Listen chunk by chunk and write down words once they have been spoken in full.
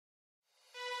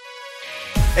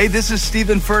Hey, this is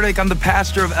Stephen Furtick. I'm the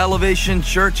pastor of Elevation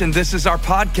Church, and this is our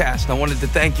podcast. I wanted to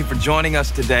thank you for joining us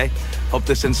today. Hope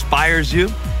this inspires you.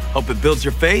 Hope it builds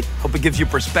your faith. Hope it gives you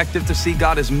perspective to see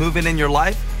God is moving in your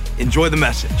life. Enjoy the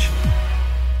message.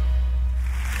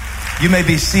 You may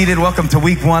be seated. Welcome to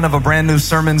week one of a brand new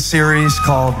sermon series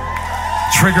called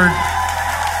Triggered.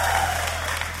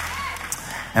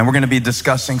 And we're going to be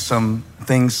discussing some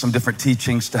things, some different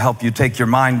teachings to help you take your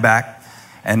mind back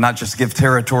and not just give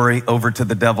territory over to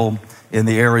the devil in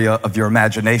the area of your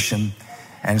imagination.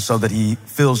 And so that he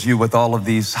fills you with all of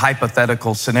these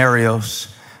hypothetical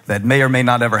scenarios that may or may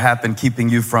not ever happen, keeping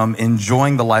you from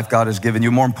enjoying the life God has given you.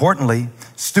 More importantly,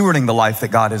 stewarding the life that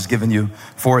God has given you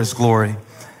for his glory.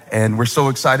 And we're so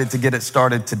excited to get it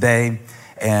started today.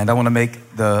 And I want to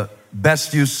make the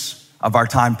best use of our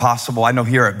time possible. I know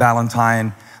here at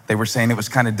Ballantyne, they were saying it was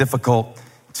kind of difficult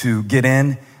to get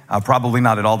in. Probably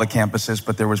not at all the campuses,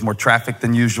 but there was more traffic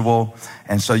than usual.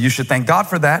 And so you should thank God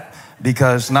for that,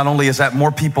 because not only is that more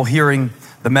people hearing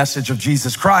the message of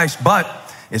Jesus Christ, but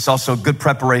it's also good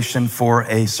preparation for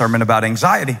a sermon about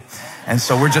anxiety. And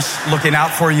so we're just looking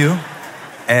out for you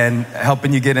and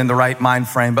helping you get in the right mind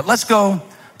frame. But let's go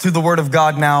to the Word of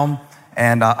God now.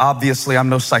 And obviously, I'm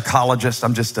no psychologist.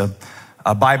 I'm just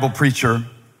a Bible preacher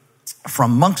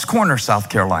from Moncks Corner, South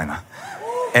Carolina.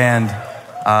 And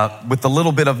with the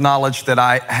little bit of knowledge that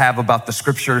I have about the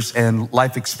scriptures and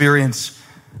life experience,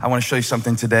 I want to show you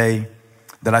something today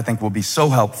that I think will be so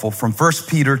helpful from 1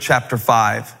 Peter chapter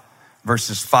 5,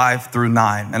 verses 5 through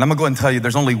 9. And I'm going to go ahead and tell you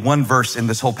there's only one verse in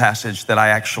this whole passage that I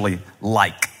actually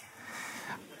like.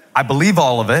 I believe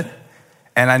all of it,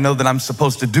 and I know that I'm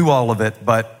supposed to do all of it,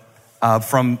 but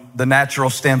from the natural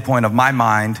standpoint of my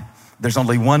mind, there's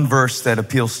only one verse that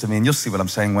appeals to me, and you'll see what I'm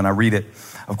saying when I read it.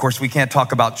 Of course, we can't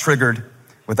talk about triggered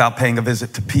without paying a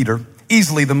visit to Peter,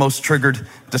 easily the most triggered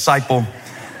disciple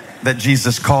that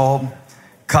Jesus called,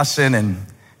 cussing and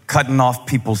cutting off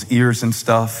people's ears and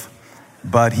stuff.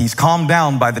 But he's calmed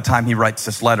down by the time he writes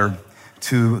this letter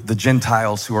to the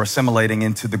Gentiles who are assimilating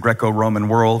into the Greco-Roman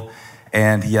world.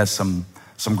 And he has some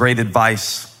great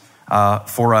advice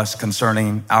for us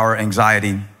concerning our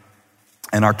anxiety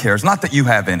and our cares. Not that you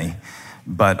have any,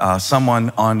 but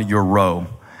someone on your row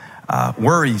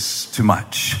worries too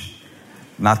much.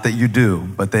 Not that you do,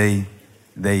 but they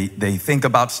think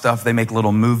about stuff. They make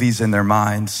little movies in their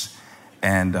minds,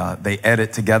 and they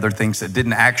edit together things that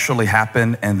didn't actually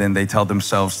happen, and then they tell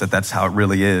themselves that that's how it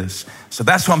really is. So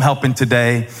that's who I'm helping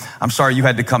today. I'm sorry you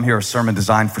had to come hear a sermon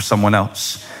designed for someone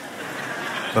else.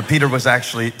 But Peter was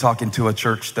actually talking to a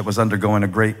church that was undergoing a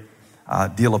great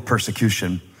deal of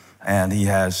persecution, and he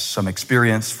has some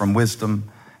experience from wisdom,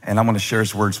 and I'm going to share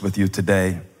his words with you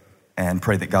today and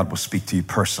pray that God will speak to you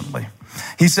personally.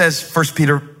 He says, 1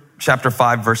 Peter chapter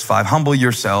 5, verse 5, humble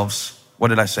yourselves. What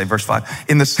did I say? Verse 5.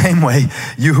 In the same way,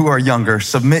 you who are younger,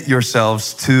 submit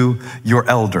yourselves to your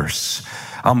elders.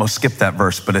 I almost skipped that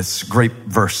verse, but it's a great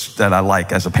verse that I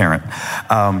like as a parent.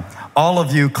 All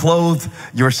of you clothe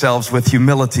yourselves with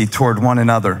humility toward one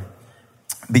another,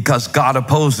 because God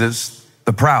opposes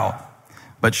the proud,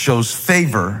 but shows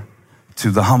favor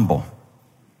to the humble.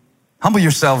 Humble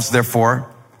yourselves, therefore,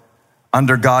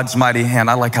 under God's mighty hand.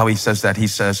 I like how he says that. He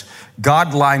says,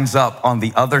 God lines up on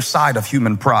the other side of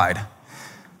human pride.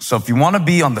 So if you want to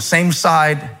be on the same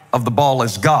side of the ball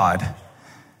as God,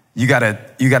 you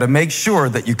gotta make sure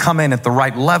that you come in at the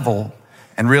right level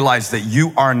and realize that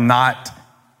you are not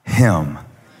him.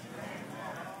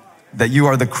 That you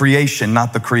are the creation,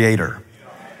 not the creator.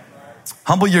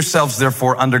 Humble yourselves,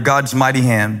 therefore, under God's mighty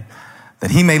hand,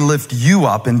 that he may lift you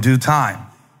up in due time.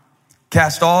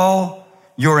 Cast all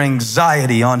your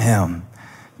anxiety on him,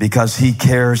 because he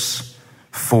cares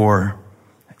for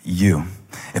you.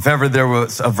 If ever there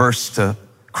was a verse to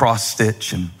cross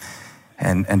stitch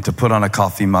and to put on a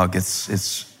coffee mug,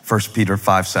 it's 1 Peter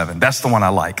 5:7. That's the one I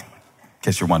like, in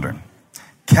case you're wondering.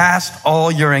 Cast all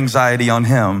your anxiety on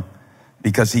him,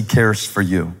 because he cares for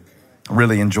you. I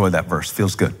really enjoy that verse.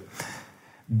 Feels good.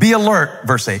 Be alert,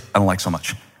 verse 8, I don't like so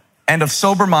much. And of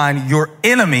sober mind, your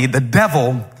enemy, the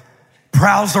devil,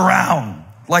 prowls around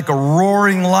like a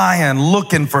roaring lion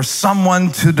looking for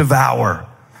someone to devour.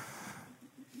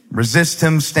 Resist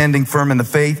him, standing firm in the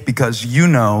faith, because you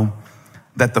know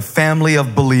that the family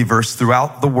of believers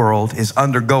throughout the world is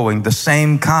undergoing the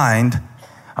same kind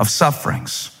of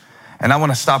sufferings. And I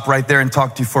want to stop right there and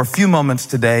talk to you for a few moments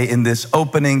today in this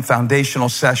opening foundational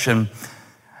session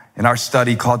in our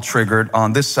study called Triggered.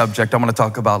 On this subject, I want to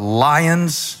talk about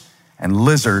lions and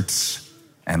lizards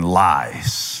and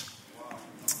lies.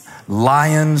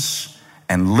 Lions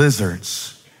and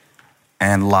lizards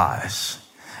and lies.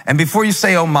 And before you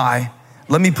say, oh my,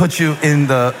 let me put you in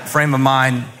the frame of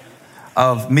mind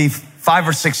of me 5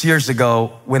 or 6 years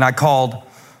ago when I called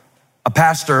a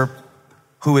pastor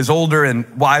who is older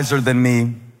and wiser than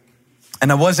me.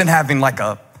 And I wasn't having like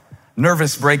a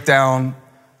nervous breakdown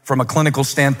from a clinical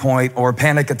standpoint or a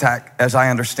panic attack, as I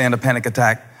understand a panic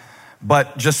attack,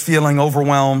 but just feeling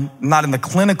overwhelmed. Not in the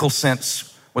clinical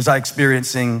sense was I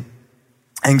experiencing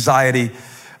anxiety,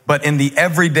 but in the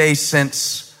everyday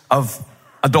sense of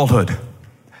adulthood.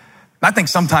 I think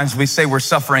sometimes we say we're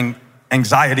suffering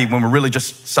anxiety when we're really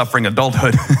just suffering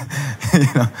adulthood.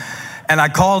 You know? And I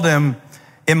called him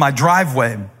in my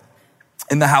driveway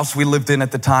in the house we lived in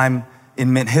at the time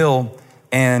in Mint Hill.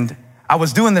 And I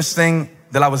was doing this thing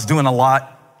that I was doing a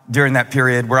lot during that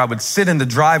period where I would sit in the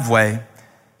driveway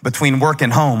between work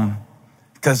and home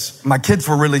because my kids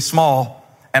were really small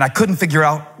and I couldn't figure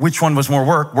out which one was more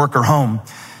work or home.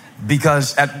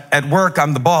 Because at work,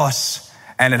 I'm the boss,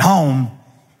 and at home,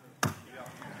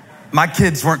 my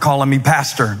kids weren't calling me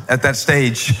pastor at that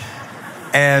stage.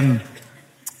 And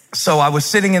so I was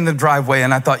sitting in the driveway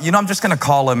and I thought, I'm just gonna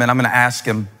call him and I'm gonna ask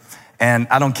him. And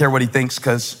I don't care what he thinks,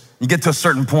 because you get to a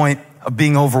certain point of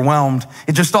being overwhelmed,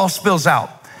 it just all spills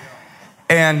out.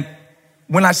 And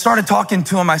when I started talking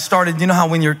to him, I started, you know how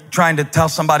when you're trying to tell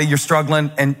somebody you're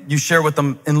struggling and you share with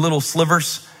them in little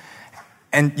slivers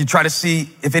and you try to see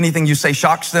if anything you say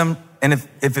shocks them. And if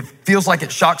it feels like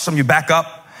it shocks them, you back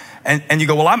up. And you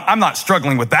go, well, I'm not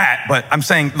struggling with that, but I'm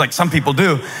saying like some people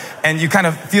do. And you kind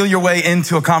of feel your way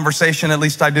into a conversation, at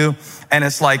least I do. And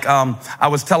it's like, I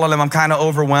was telling him I'm kind of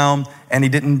overwhelmed and he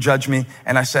didn't judge me.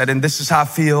 And I said, and this is how I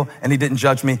feel. And he didn't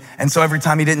judge me. And so every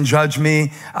time he didn't judge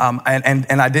me, and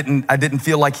I didn't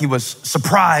feel like he was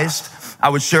surprised, I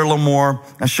would share a little more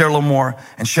and share a little more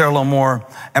and share a little more.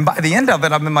 And by the end of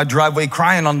it, I'm in my driveway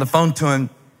crying on the phone to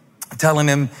him, telling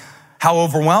him how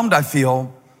overwhelmed I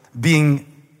feel being,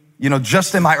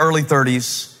 just in my early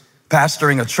 30s,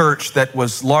 pastoring a church that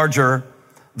was larger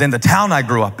than the town I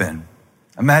grew up in.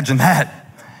 Imagine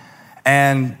that.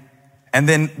 And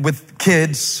then with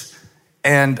kids,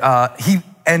 and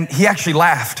he actually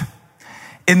laughed.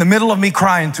 In the middle of me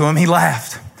crying to him, he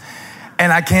laughed.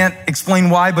 And I can't explain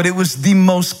why, but it was the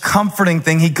most comforting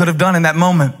thing he could have done in that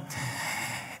moment.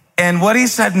 And what he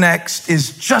said next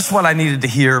is just what I needed to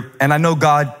hear. And I know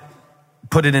God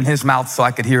put it in his mouth so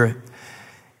I could hear it.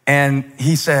 And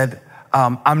he said,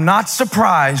 I'm not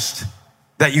surprised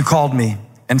that you called me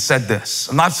and said this.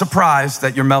 I'm not surprised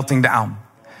that you're melting down.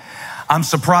 I'm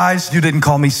surprised you didn't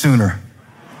call me sooner.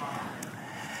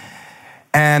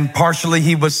 And partially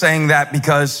he was saying that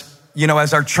because,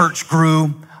 as our church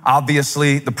grew,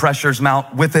 obviously the pressures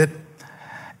mount with it.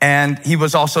 And he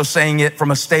was also saying it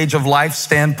from a stage of life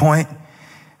standpoint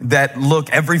that,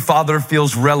 look, every father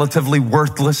feels relatively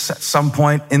worthless at some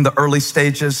point in the early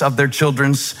stages of their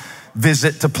children's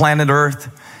visit to planet Earth.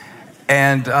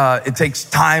 And it takes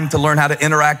time to learn how to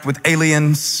interact with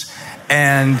aliens.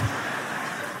 And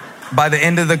by the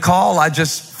end of the call, I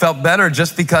just felt better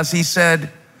just because he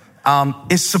said,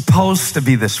 it's supposed to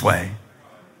be this way.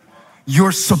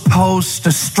 You're supposed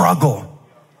to struggle.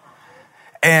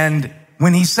 And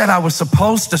when he said I was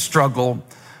supposed to struggle,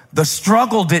 the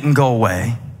struggle didn't go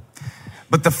away.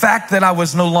 But the fact that I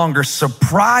was no longer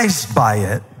surprised by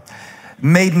it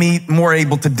made me more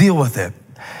able to deal with it.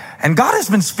 And God has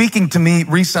been speaking to me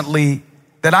recently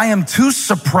that I am too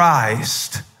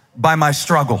surprised by my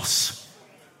struggles.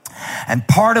 And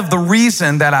part of the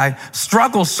reason that I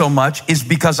struggle so much is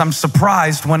because I'm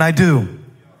surprised when I do.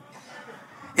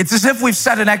 It's as if we've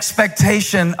set an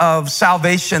expectation of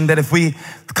salvation that if we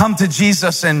come to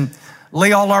Jesus and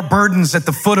lay all our burdens at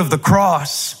the foot of the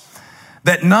cross,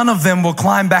 that none of them will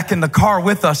climb back in the car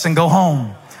with us and go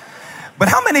home. But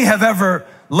how many have ever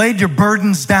laid your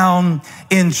burdens down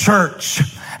in church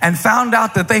and found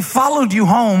out that they followed you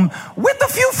home with a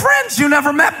few friends you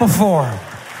never met before?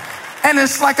 And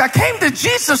it's like I came to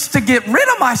Jesus to get rid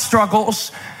of my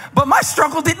struggles, but my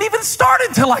struggle didn't even start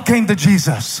until I came to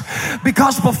Jesus.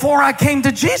 Because before I came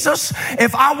to Jesus,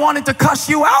 if I wanted to cuss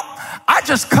you out, I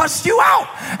just cussed you out.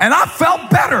 And I felt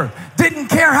better. Didn't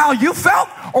care how you felt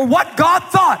or what God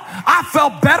thought. I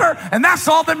felt better, and that's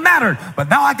all that mattered. But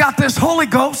now I got this Holy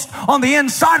Ghost on the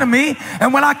inside of me,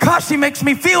 and when I cuss, he makes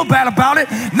me feel bad about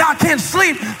it. Now I can't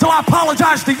sleep till I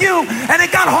apologize to you, and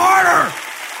it got harder.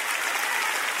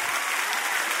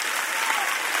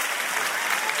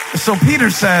 So Peter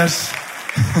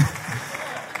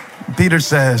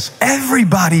says,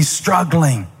 everybody's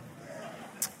struggling.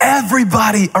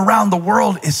 Everybody around the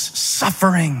world is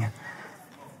suffering.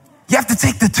 You have to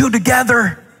take the two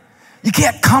together. You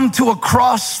can't come to a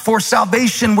cross for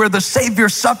salvation where the Savior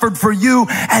suffered for you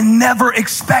and never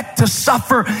expect to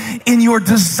suffer in your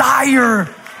desire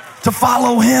to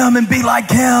follow him and be like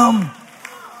him.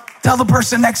 Tell the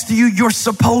person next to you, you're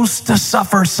supposed to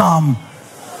suffer some.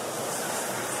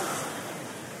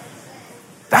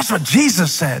 That's what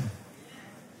Jesus said.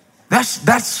 That's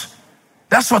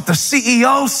what the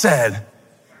CEO said.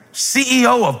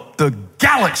 CEO of the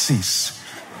galaxies.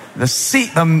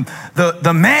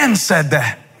 The man said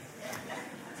that.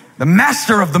 The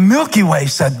master of the Milky Way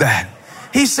said that.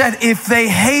 He said, if they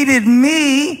hated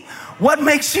me, what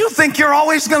makes you think you're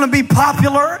always going to be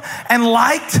popular and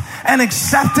liked and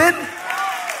accepted?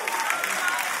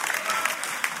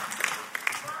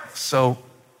 So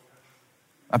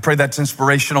I pray that's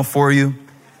inspirational for you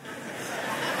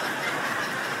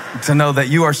to know that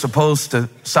you are supposed to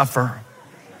suffer.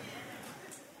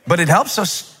 But it helps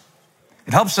us.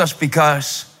 It helps us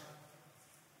because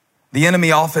the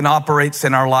enemy often operates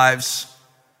in our lives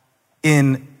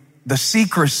in the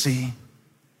secrecy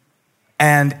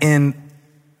and in,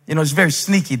 it's very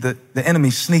sneaky. The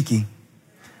enemy's sneaky.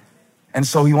 And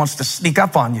so he wants to sneak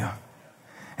up on you.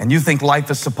 And you think life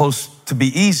is supposed to be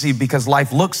easy because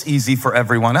life looks easy for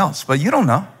everyone else, but you don't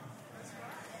know.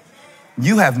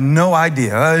 You have no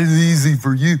idea. It's easy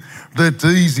for you. That's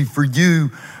easy for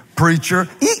you, preacher.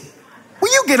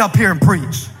 Will you get up here and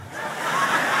preach?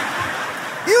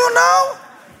 You know?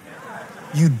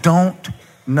 You don't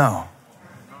know.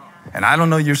 And I don't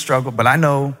know your struggle, but I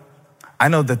know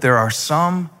that there are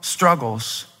some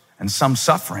struggles and some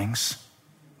sufferings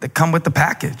that come with the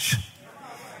package.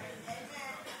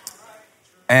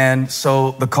 And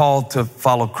so the call to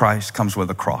follow Christ comes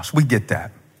with a cross. We get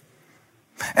that.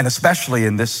 And especially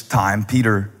in this time,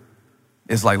 Peter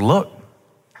is like, look,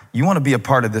 you want to be a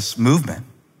part of this movement.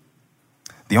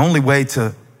 The only way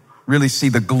to really see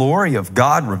the glory of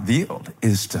God revealed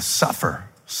is to suffer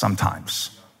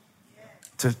sometimes.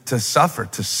 To suffer,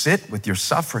 to sit with your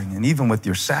suffering and even with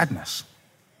your sadness.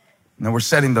 Now we're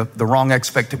setting the wrong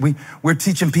expectation. We're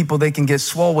teaching people they can get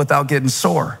swole without getting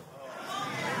sore.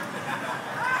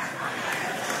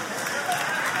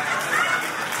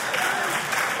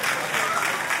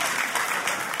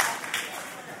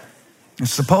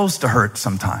 It's supposed to hurt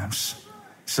sometimes.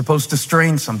 It's supposed to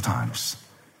strain sometimes.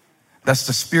 That's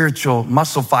the spiritual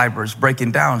muscle fibers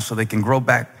breaking down so they can grow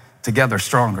back together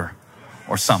stronger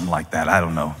or something like that. I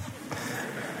don't know.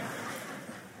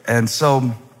 And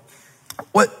so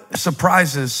what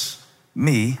surprises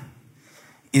me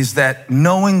is that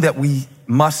knowing that we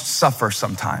must suffer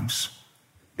sometimes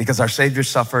because our Savior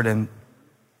suffered, and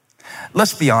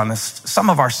let's be honest, some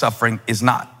of our suffering is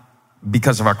not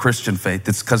because of our Christian faith.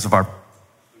 It's because of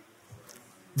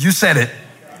you said it.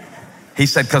 He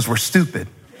said, because we're stupid.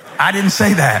 I didn't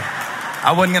say that.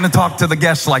 I wasn't going to talk to the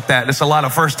guests like that. There's a lot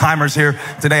of first timers here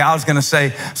today. I was going to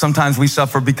say sometimes we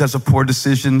suffer because of poor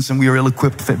decisions and we are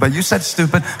ill-equipped fit. But you said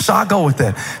stupid, so I'll go with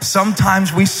that.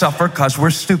 Sometimes we suffer because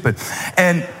we're stupid.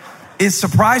 And it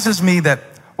surprises me that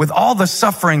with all the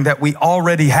suffering that we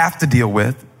already have to deal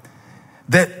with,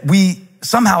 that we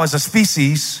somehow as a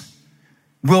species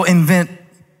will invent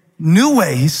new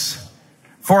ways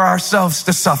for ourselves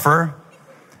to suffer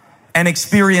and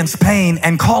experience pain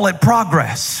and call it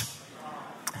progress.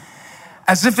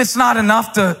 As if it's not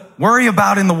enough to worry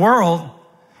about in the world,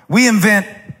 we invent,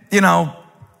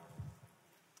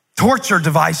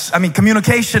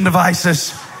 communication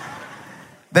devices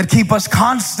that keep us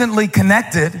constantly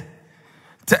connected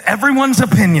to everyone's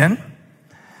opinion,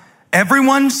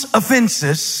 everyone's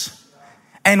offenses,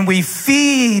 and we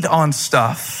feed on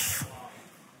stuff.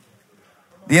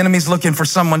 The enemy's looking for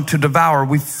someone to devour.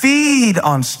 We feed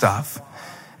on stuff.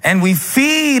 And we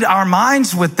feed our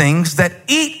minds with things that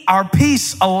eat our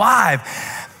peace alive.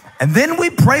 And then we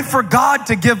pray for God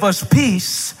to give us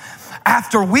peace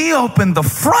after we open the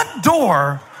front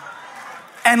door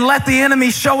and let the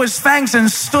enemy show his fangs and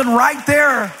stood right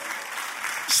there.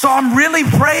 So I'm really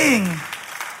praying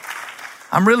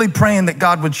that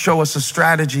God would show us a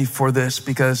strategy for this,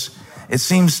 because it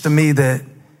seems to me that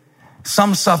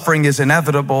some suffering is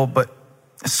inevitable, but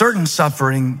certain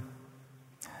suffering,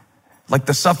 like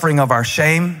the suffering of our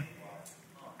shame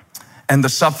and the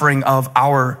suffering of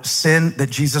our sin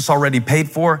that Jesus already paid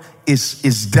for,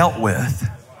 is dealt with.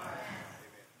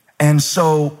 And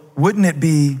so wouldn't it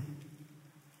be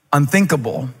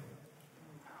unthinkable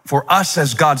for us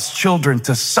as God's children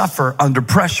to suffer under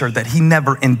pressure that he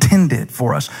never intended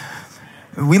for us?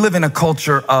 We live in a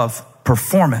culture of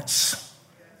performance.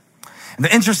 And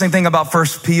the interesting thing about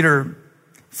 1 Peter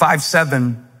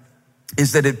 5:7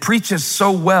 is that it preaches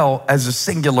so well as a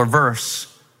singular verse.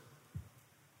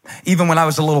 Even when I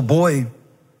was a little boy,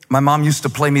 my mom used to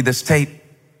play me this tape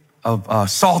of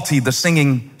Psalty, the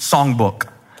singing songbook.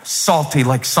 Psalty,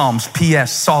 like Psalms,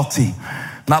 P.S. Psalty.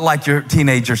 Not like your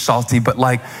teenager Salty, but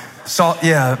like,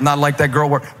 not like that girl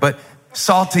word, but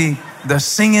Psalty, the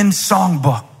singing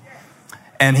songbook.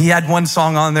 And he had one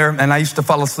song on there, and I used to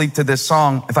fall asleep to this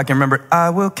song, if I can remember. I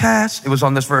will cast, it was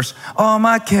on this verse, all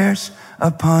my cares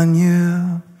upon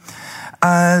you.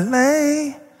 I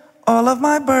lay all of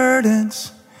my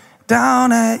burdens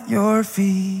down at your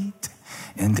feet.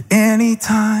 And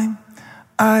anytime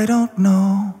I don't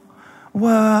know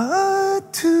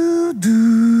what to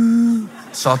do.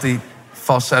 Salty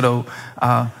falsetto.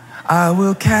 I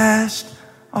will cast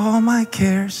all my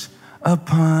cares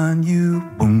upon you.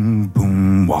 Boom,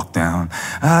 boom, walk down.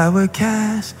 I will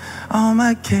cast all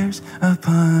my cares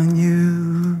upon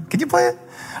you. Can you play it?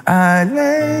 I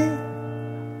lay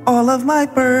all of my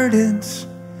burdens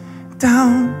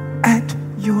down at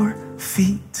your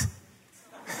feet.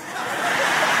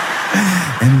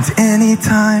 And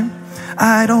anytime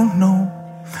I don't know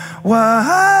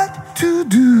what to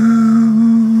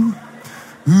do,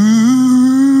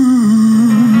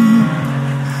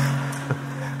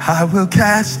 I will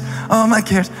cast all my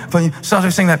cares upon you. So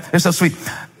sing that. It's so sweet.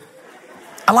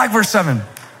 I like verse 7.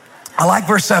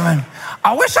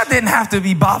 I wish I didn't have to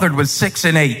be bothered with 6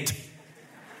 and 8.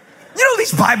 You know,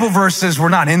 these Bible verses were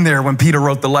not in there when Peter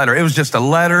wrote the letter. It was just a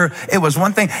letter. It was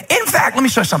one thing. In fact, let me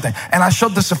show you something. And I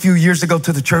showed this a few years ago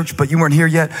to the church, but you weren't here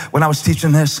yet when I was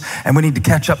teaching this. And we need to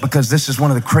catch up because this is one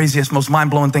of the craziest, most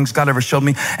mind-blowing things God ever showed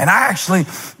me. And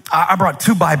I brought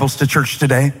 2 Bibles to church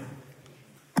today.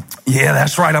 Yeah,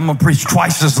 that's right. I'm going to preach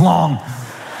twice as long.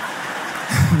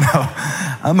 No,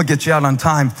 I'm going to get you out on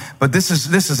time. But this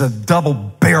is a double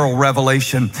barrel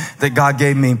revelation that God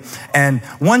gave me. And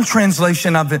one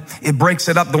translation of it breaks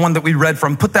it up. The one that we read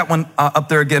from, put that one up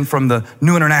there again from the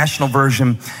New International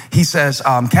Version. He says,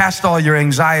 cast all your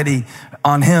anxiety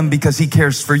on him because he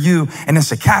cares for you. And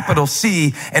it's a capital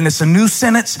C, and it's a new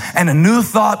sentence and a new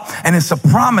thought, and it's a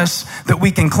promise that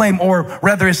we can claim, or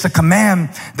rather it's a command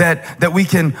that we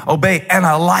can obey. And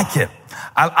I like it.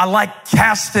 I like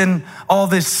casting all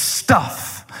this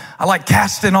stuff. I like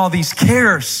casting all these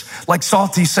cares, like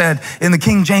Salty said in the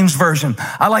King James Version.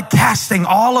 I like casting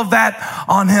all of that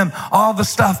on him, all the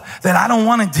stuff that I don't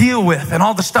want to deal with and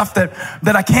all the stuff that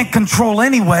I can't control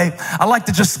anyway. I like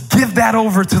to just give that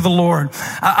over to the Lord.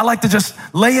 I like to just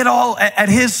lay it all at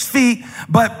his feet.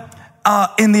 But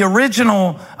in the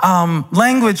original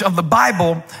language of the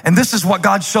Bible, and this is what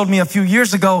God showed me a few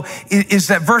years ago, is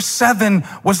that verse 7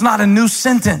 was not a new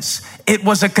sentence. It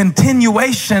was a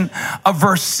continuation of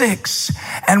verse 6.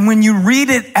 And when you read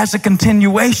it as a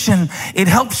continuation, it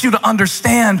helps you to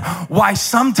understand why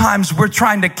sometimes we're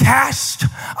trying to cast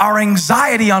our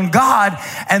anxiety on God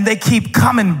and they keep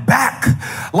coming back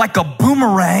like a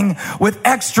boomerang with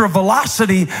extra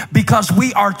velocity because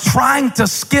we are trying to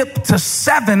skip to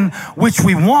 7, which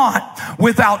we want,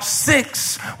 without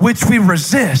 6, which we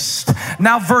resist.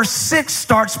 Now, verse 6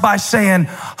 starts by saying,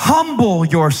 humble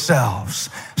yourselves.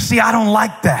 See, I don't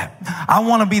like that. I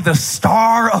want to be the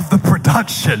star of the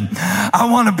production. I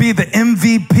want to be the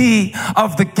MVP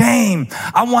of the game.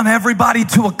 I want everybody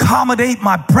to accommodate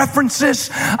my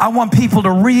preferences. I want people to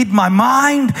read my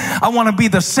mind. I want to be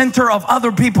the center of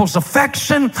other people's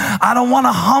affection. I don't want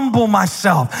to humble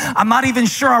myself. I'm not even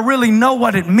sure I really know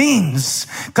what it means,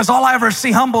 because all I ever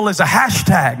see humble is a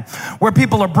hashtag where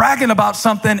people are bragging about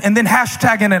something and then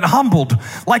hashtagging it humbled.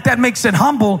 Like that makes it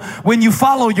humble when you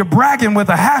follow your bragging with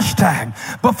a hashtag.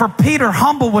 But for Peter,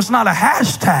 humble was not a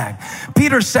hashtag.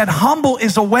 Peter said humble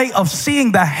is a way of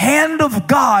seeing the hand of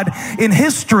God in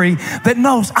history that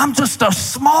knows I'm just a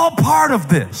small part of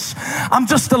this. I'm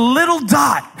just a little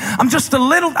dot. I'm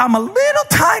a little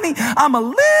tiny. I'm a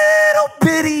little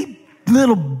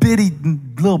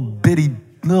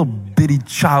bitty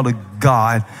child of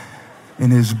God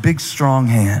in his big, strong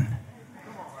hand.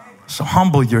 So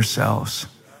humble yourselves,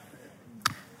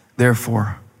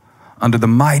 therefore, under the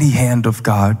mighty hand of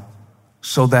God,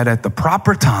 so that at the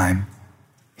proper time,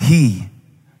 he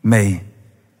may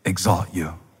exalt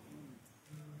you.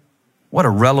 What a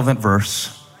relevant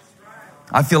verse.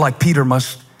 I feel like Peter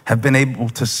must have been able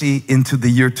to see into the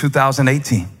year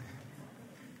 2018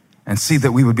 and see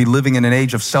that we would be living in an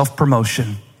age of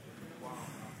self-promotion.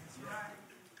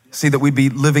 See that we'd be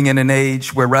living in an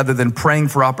age where rather than praying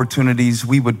for opportunities,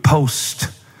 we would post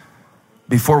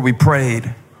before we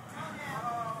prayed.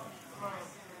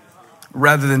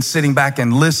 Rather than sitting back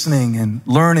and listening and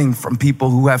learning from people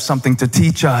who have something to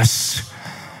teach us,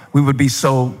 we would be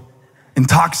so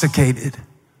intoxicated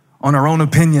on our own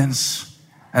opinions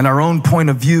and our own point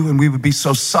of view, and we would be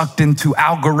so sucked into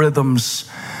algorithms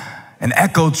and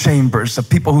echo chambers of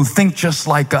people who think just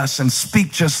like us and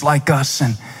speak just like us.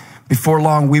 And before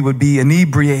long, we would be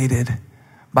inebriated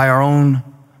by our own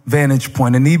vantage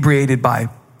point, inebriated by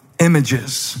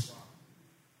images.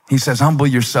 He says, humble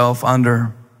yourself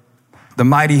under the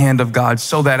mighty hand of God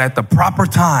so that at the proper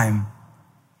time,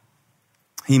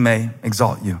 he may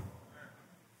exalt you.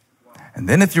 And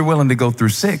then if you're willing to go through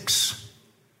 6,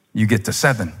 you get to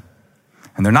 7.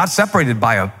 And they're not separated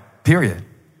by a period,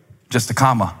 just a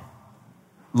comma.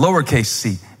 Lowercase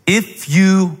c. If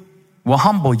you will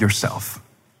humble yourself.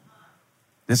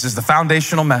 This is the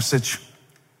foundational message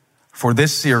for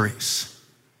this series.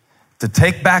 To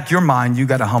take back your mind, you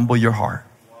got to humble your heart.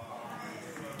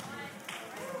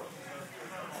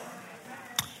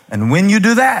 And when you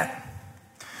do that,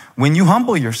 when you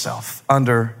humble yourself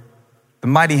under the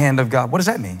mighty hand of God, what does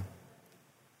that mean?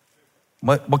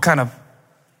 What kind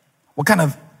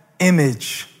of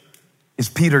image is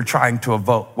Peter trying to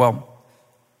evoke? Well,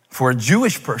 for a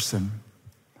Jewish person,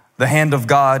 the hand of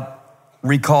God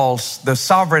recalls the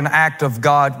sovereign act of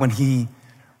God when he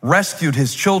rescued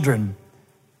his children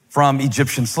from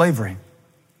Egyptian slavery.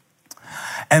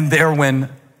 And there, when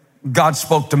God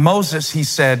spoke to Moses, he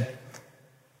said,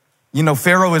 you know,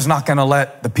 Pharaoh is not going to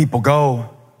let the people go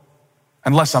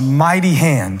unless a mighty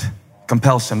hand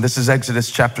compels him. This is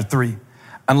Exodus chapter 3.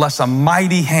 Unless a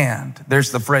mighty hand,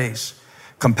 there's the phrase,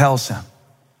 compels him.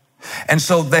 And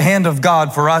so the hand of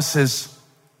God for us is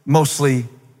mostly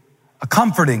a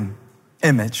comforting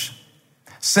image,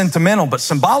 sentimental, but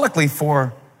symbolically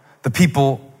for the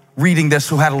people reading this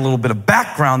who had a little bit of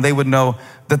background, they would know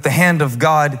that the hand of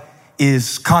God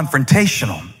is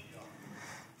confrontational,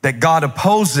 that God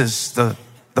opposes the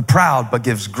proud but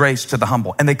gives grace to the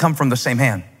humble, and they come from the same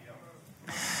hand.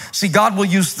 See, God will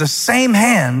use the same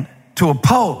hand to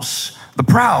oppose the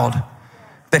proud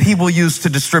that he will use to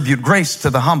distribute grace to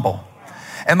the humble.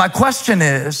 And my question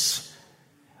is,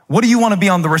 what do you want to be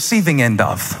on the receiving end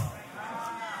of?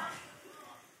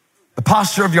 The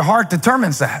posture of your heart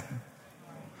determines that.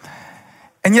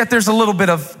 And yet there's a little bit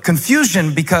of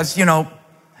confusion because, you know,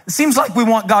 it seems like we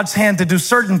want God's hand to do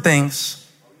certain things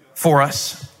for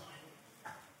us.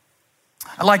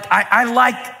 I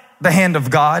like the hand of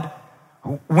God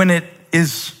when it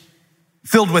is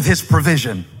filled with his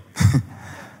provision.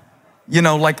 You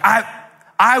know, like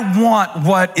I want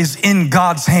what is in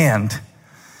God's hand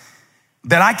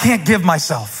that I can't give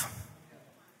myself.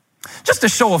 Just a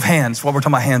show of hands while we're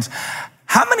talking about hands.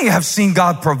 How many have seen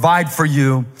God provide for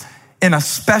you in a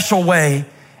special way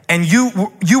and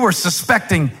you were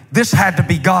suspecting this had to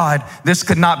be God, this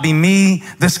could not be me,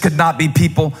 this could not be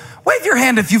people? Wave your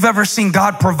hand if you've ever seen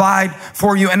God provide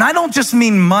for you. And I don't just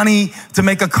mean money to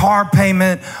make a car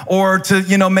payment or to,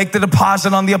 you know, make the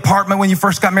deposit on the apartment when you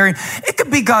first got married. It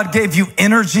could be God gave you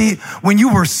energy when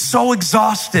you were so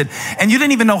exhausted and you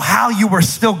didn't even know how you were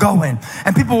still going.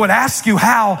 And people would ask you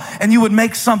how, and you would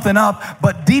make something up.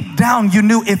 But deep down, you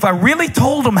knew if I really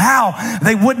told them how,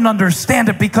 they wouldn't understand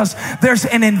it, because there's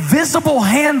an invisible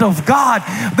hand of God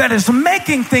that is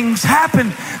making things happen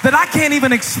that I can't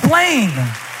even explain.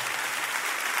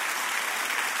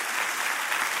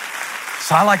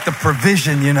 So I like the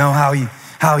provision, you know,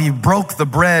 how he broke the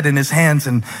bread in his hands,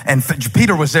 and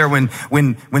Peter was there when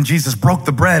Jesus broke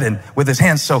the bread and with his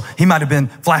hands. So he might have been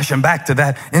flashing back to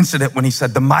that incident when he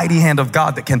said the mighty hand of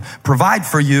God that can provide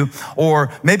for you.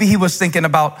 Or maybe he was thinking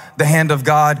about the hand of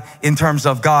God in terms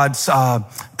of God's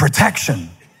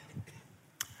protection.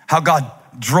 How God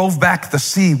drove back the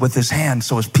sea with his hand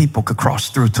so his people could cross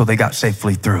through till they got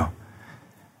safely through.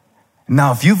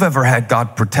 Now, if you've ever had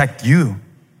God protect you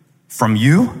from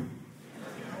you,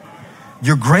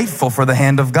 you're grateful for the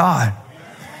hand of God.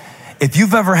 If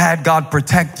you've ever had God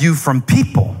protect you from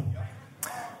people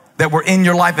that were in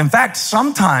your life, in fact,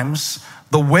 sometimes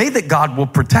the way that God will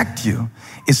protect you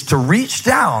is to reach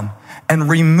down and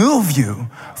remove you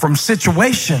from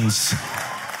situations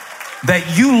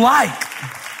that you like,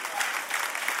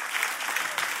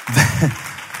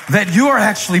 that you are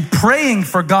actually praying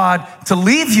for God to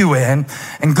leave you in.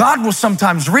 And God will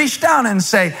sometimes reach down and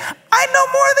say, I know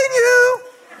more than you.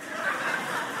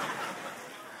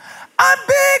 I'm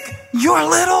big, you're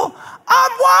little.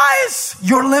 I'm wise,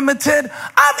 you're limited.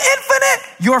 I'm infinite,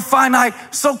 you're finite.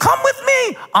 So come with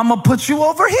me. I'm going to put you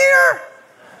over here.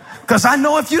 Because I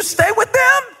know if you stay with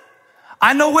them,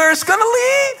 I know where it's going to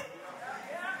lead.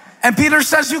 And Peter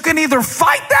says you can either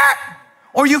fight that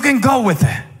or you can go with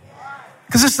it.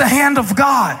 Because it's the hand of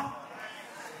God.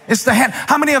 It's the hand.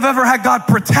 How many have ever had God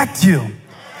protect you?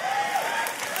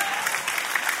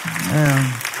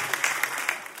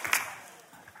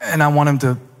 And I want him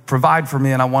to provide for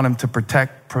me, and I want him to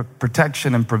protect,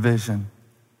 protection and provision.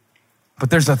 But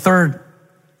there's a third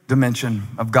dimension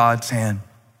of God's hand,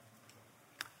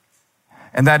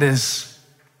 and that is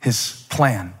his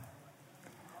plan.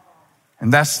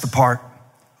 And that's the part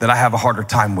that I have a harder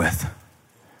time with,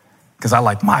 because I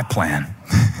like my plan.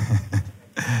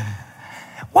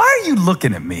 Why are you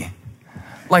looking at me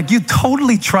like you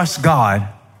totally trust God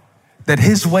that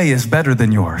his way is better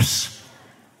than yours?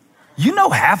 You know,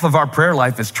 half of our prayer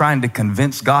life is trying to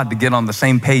convince God to get on the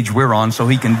same page we're on so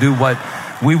he can do what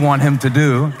we want him to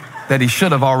do that he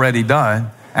should have already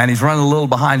done. And he's running a little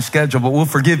behind schedule, but we'll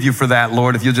forgive you for that,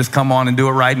 Lord, if you'll just come on and do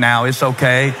it right now. It's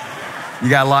okay. You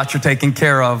got a lot you're taking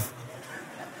care of.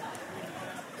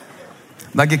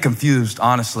 I get confused,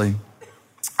 honestly.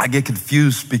 I get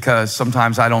confused because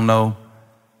sometimes I don't know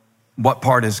what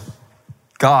part is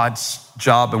God's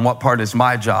job and what part is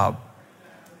my job.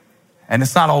 And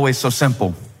it's not always so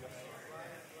simple.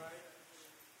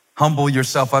 Humble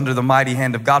yourself under the mighty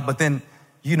hand of God. But then,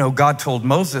 you know, God told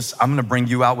Moses, I'm going to bring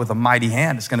you out with a mighty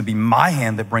hand. It's going to be my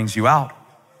hand that brings you out.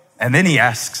 And then he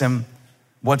asks him,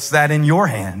 what's that in your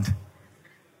hand?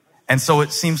 And so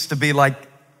it seems to be like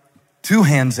two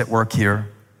hands at work here.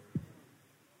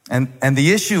 And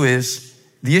the issue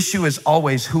is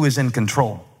always who is in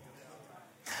control.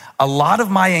 A lot of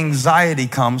my anxiety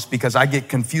comes because I get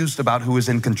confused about who is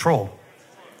in control.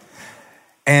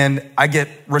 And I get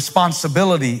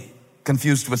responsibility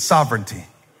confused with sovereignty.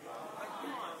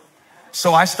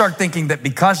 So I start thinking that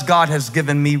because God has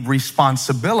given me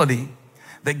responsibility,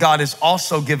 that God has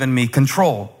also given me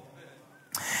control.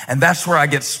 And that's where I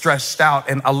get stressed out.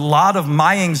 And a lot of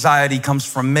my anxiety comes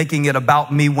from making it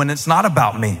about me when it's not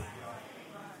about me.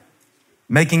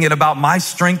 Making it about my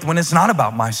strength when it's not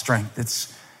about my strength.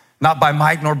 It's not by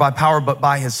might nor by power, but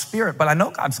by his Spirit. But I know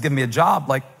God's given me a job.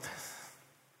 Like,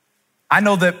 I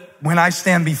know that when I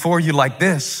stand before you like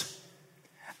this,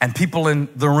 and people in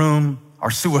the room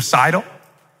are suicidal,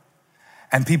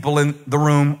 and people in the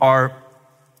room are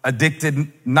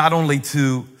addicted not only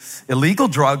to illegal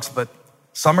drugs, but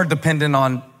some are dependent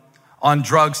on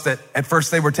drugs that at first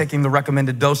they were taking the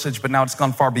recommended dosage, but now it's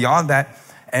gone far beyond that.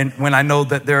 And when I know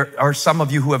that there are some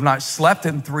of you who have not slept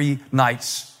in 3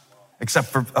 nights, except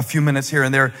for a few minutes here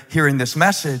and there hearing this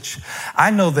message,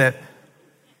 I know that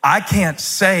I can't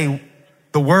say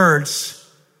the words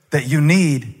that you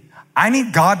need. I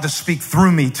need God to speak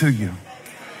through me to you.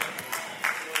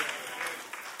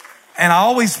 And I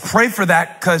always pray for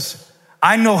that because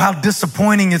I know how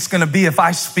disappointing it's going to be if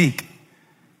I speak.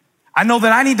 I know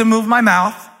that I need to move my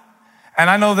mouth, and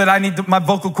I know that my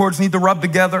vocal cords need to rub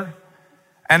together,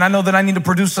 and I know that I need to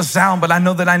produce a sound, but I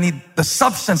know that I need the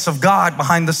substance of God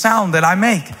behind the sound that I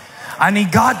make. I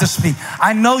need God to speak.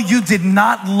 I know you did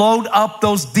not load up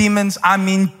those demons, I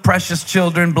mean precious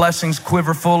children, blessings,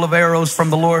 quiver full of arrows from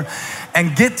the Lord,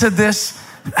 and get to this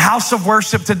house of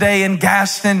worship today in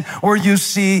Gaston or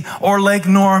UC or Lake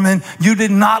Norman. You did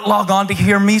not log on to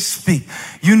hear me speak.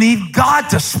 You need God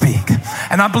to speak.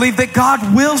 And I believe that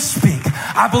God will speak.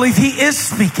 I believe he is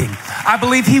speaking. I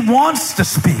believe he wants to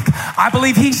speak. I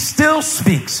believe he still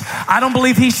speaks. I don't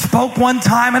believe he spoke one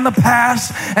time in the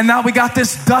past and now we got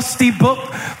this dusty book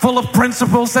full of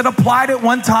principles that applied at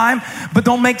one time but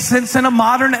don't make sense in a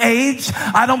modern age.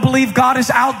 I don't believe God is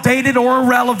outdated or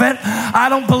irrelevant. I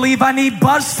don't believe I need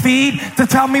BuzzFeed to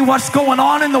tell me what's going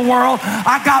on in the world.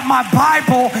 I got my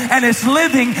Bible, and it's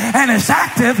living and it's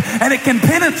active and it can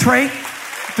penetrate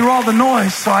through all the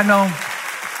noise. So I know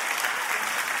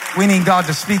we need God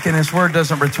to speak, and his word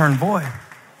doesn't return void.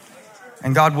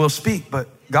 And God will speak, but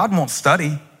God won't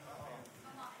study.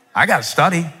 I got to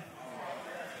study.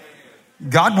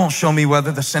 God won't show me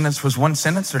whether the sentence was one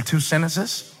sentence or 2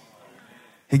 sentences.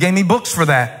 He gave me books for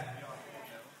that.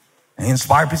 And he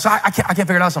inspired people. So I can't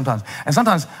figure it out sometimes. And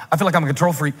sometimes I feel like I'm a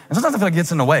control freak. And sometimes I feel like it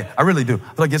gets in the way. I really do. I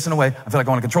feel like it gets in the way. I feel like I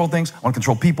want to control things. I want to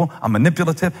control people. I'm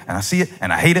manipulative, and I see it,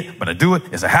 and I hate it, but I do it.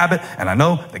 It's a habit. And I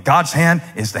know that God's hand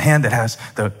is the hand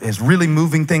that is really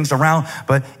moving things around.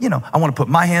 But, you know, I want to put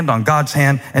my hand on God's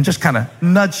hand and just kind of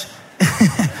nudge.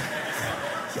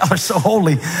 Y'all are so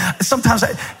holy. Sometimes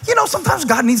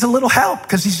God needs a little help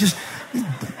because he's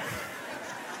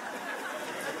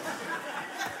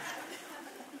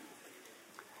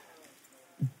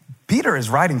Peter is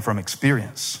writing from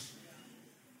experience.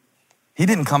 He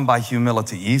didn't come by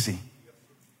humility easy.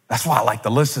 That's why I like to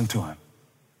listen to him,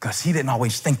 because he didn't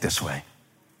always think this way.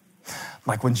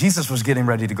 Like when Jesus was getting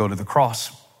ready to go to the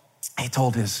cross, he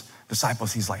told his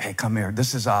disciples, he's like, hey, come here.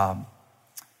 This is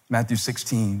Matthew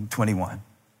 16:21.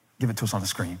 Give it to us on the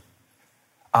screen.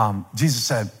 Jesus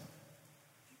said,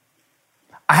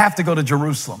 I have to go to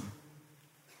Jerusalem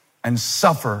and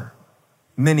suffer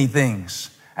many things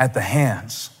at the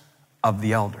hands of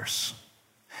the elders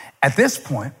At this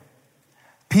point,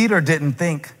 Peter didn't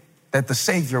think that the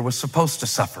Savior was supposed to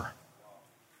suffer.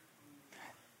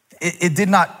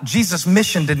 Jesus'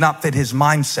 mission did not fit his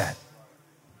mindset.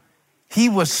 He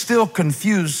was still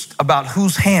confused about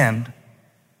whose hand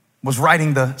was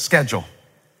writing the schedule.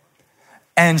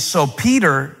 And so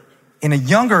Peter, in a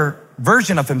younger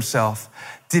version of himself,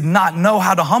 did not know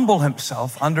how to humble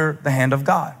himself under the hand of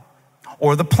God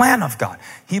or the plan of God.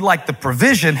 He liked the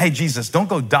provision. Hey, Jesus, don't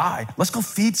go die. Let's go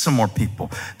feed some more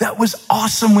people. That was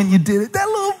awesome when you did it. That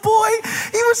little boy,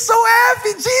 he was so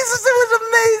happy. Jesus, it was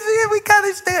amazing. And we kind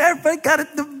of stayed, everybody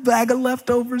got the bag of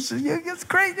leftovers. It's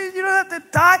great. You don't have to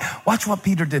die. Watch what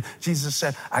Peter did. Jesus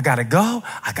said, I got to go.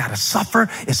 I got to suffer.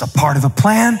 It's a part of the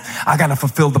plan. I got to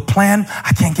fulfill the plan.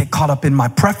 I can't get caught up in my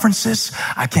preferences.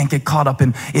 I can't get caught up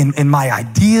in my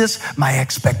ideas, my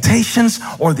expectations,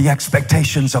 or the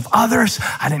expectations of others.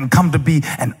 I didn't come to be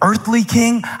an earthly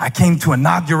king. I came to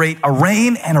inaugurate a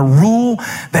reign and a rule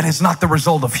that is not the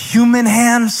result of human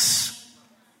hands.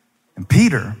 And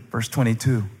Peter, verse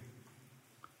 22,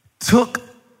 took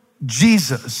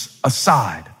Jesus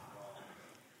aside,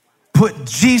 put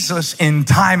Jesus in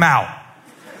timeout.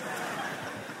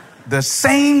 The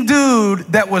same dude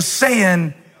that was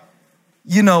saying,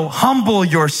 humble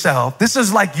yourself. This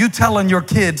is like you telling your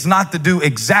kids not to do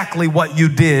exactly what you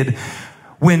did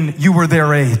when you were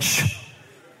their age.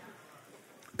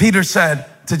 Peter said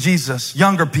to Jesus,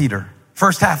 younger Peter,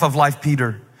 first half of life,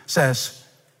 Peter says,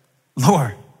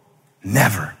 Lord,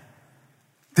 never.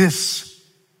 This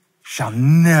shall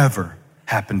never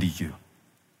happen to you.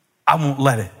 I won't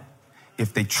let it.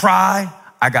 If they try,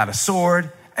 I got a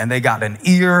sword and they got an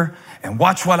ear, and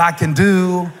watch what I can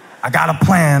do. I got a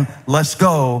plan. Let's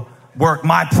go work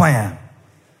my plan.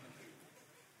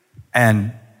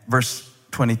 And verse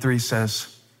 23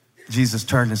 says, Jesus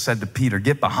turned and said to Peter,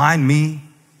 get behind me,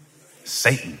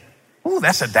 Satan. Ooh,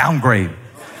 that's a downgrade.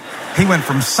 He went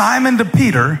from Simon to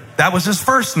Peter. That was his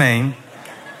first name.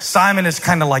 Simon is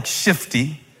kind of like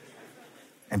shifty,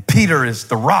 and Peter is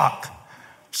the rock.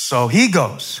 So he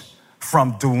goes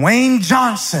from Dwayne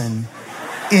Johnson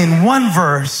in one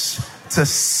verse to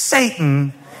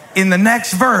Satan in the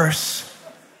next verse.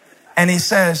 And he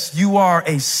says, you are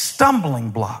a stumbling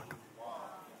block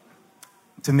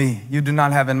to me. You do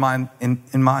not have in mind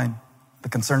the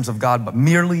concerns of God, but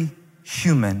merely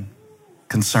human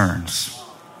concerns.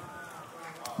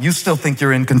 You still think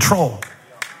you're in control.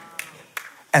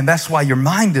 And that's why your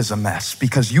mind is a mess,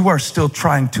 because you are still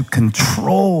trying to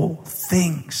control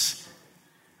things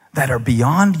that are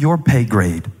beyond your pay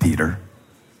grade, Peter.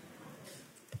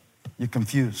 You're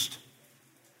confused.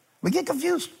 We get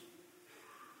confused.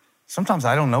 Sometimes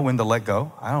I don't know when to let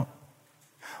go.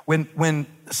 When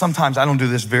sometimes I don't do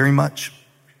this very much,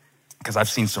 because I've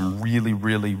seen some really,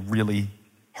 really, really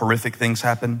horrific things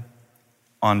happen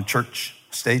on church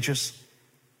stages.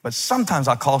 But sometimes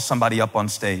I call somebody up on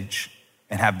stage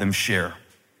and have them share,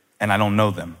 and I don't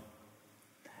know them.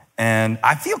 And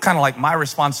I feel kind of like my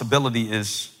responsibility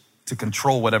is to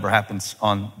control whatever happens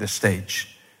on this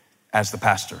stage as the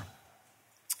pastor.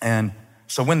 And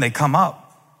so when they come up,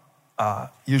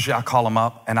 usually I call them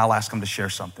up and I'll ask them to share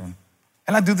something.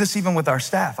 And I do this even with our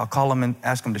staff. I'll call them and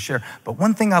ask them to share. But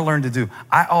one thing I learned to do,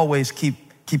 I always keep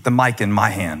the mic in my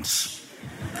hands.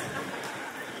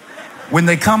 When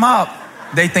they come up,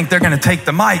 they think they're gonna take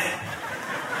the mic,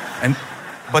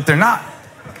 but they're not.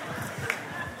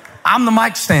 I'm the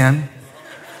mic stand,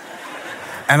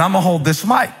 and I'm gonna hold this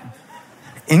mic.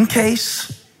 In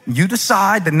case you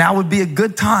decide that now would be a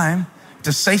good time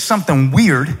to say something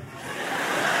weird,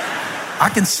 I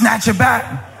can snatch it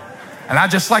back. And I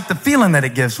just like the feeling that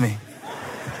it gives me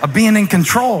of being in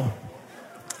control.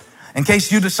 In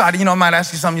case you decide, I might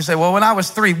ask you something, you say, well, when I was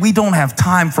 3, we don't have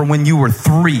time for when you were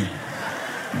 3.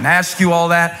 And ask you all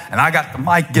that, and I got the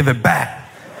mic, give it back.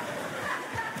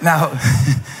 Now,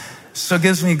 so it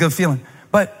gives me a good feeling.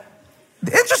 But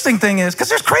the interesting thing is, because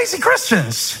there's crazy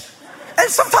Christians. And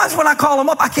sometimes when I call them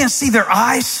up, I can't see their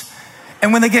eyes.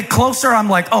 And when they get closer, I'm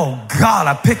like, oh God,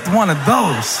 I picked one of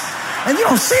those. And you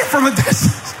don't see it from a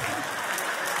distance.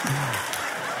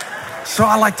 So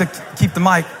I like to keep the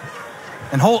mic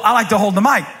and I like to hold the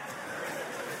mic.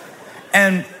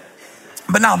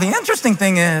 But now the interesting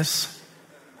thing is,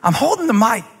 I'm holding the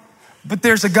mic, but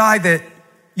there's a guy that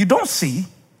you don't see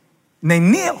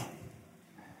named Neil.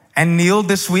 And Neil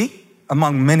this week,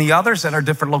 among many others at our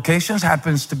different locations,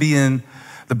 happens to be in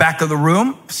the back of the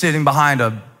room, sitting behind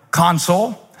a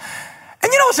console.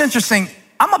 And what's interesting?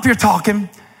 I'm up here talking,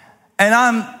 and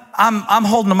I'm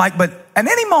holding the mic, but at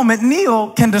any moment,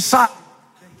 Neil can decide that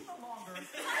he no longer.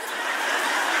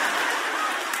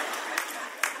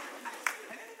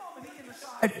 At any moment, he can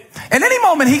decide At any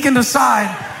moment, he can decide,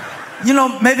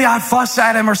 maybe I fuss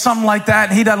at him or something like that,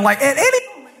 and he doesn't like it. At any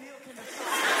moment, Neil can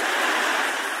decide.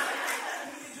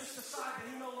 He can just decide that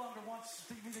he no longer wants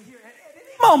to be here. At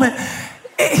any moment,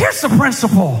 here's the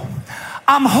principle.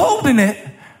 I'm holding it,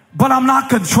 but I'm not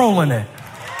controlling it.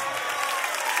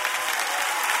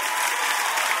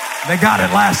 They got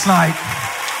it last night.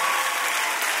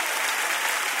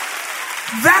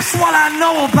 That's what I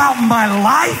know about my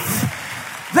life.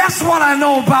 That's what I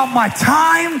know about my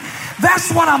time.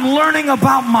 That's what I'm learning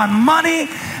about my money.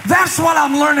 That's what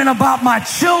I'm learning about my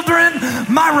children,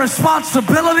 my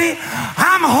responsibility.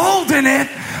 I'm holding it,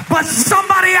 but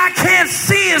somebody I can't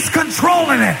see is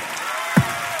controlling it.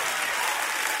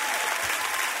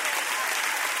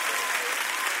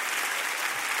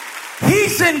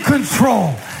 He's in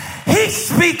control. He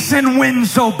speaks and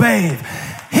winds obey.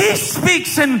 He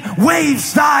speaks and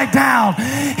waves die down.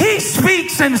 He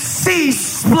speaks and seas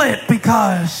split,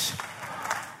 because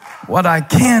what I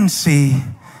can see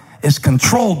is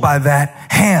controlled by that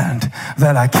hand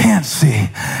that I can't see.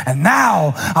 And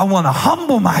now I want to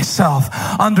humble myself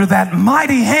under that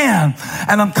mighty hand.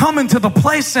 And I'm coming to the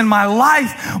place in my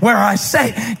life where I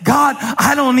say, God,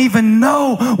 I don't even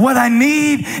know what I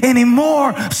need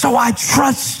anymore. So I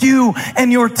trust you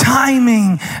and your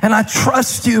timing. And I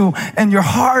trust you and your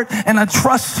heart. And I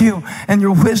trust you and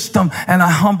your wisdom. And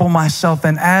I humble myself.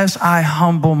 And as I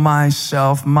humble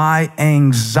myself, my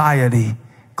anxiety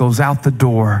goes out the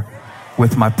door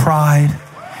with my pride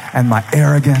and my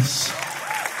arrogance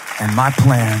and my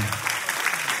plan.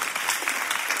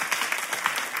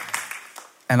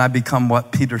 And I become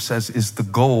what Peter says is the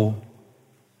goal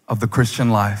of the Christian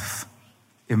life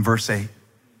in verse 8,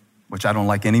 which I don't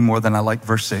like any more than I like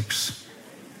verse 6,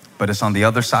 but it's on the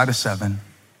other side of 7.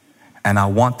 And I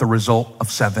want the result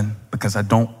of 7 because I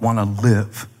don't want to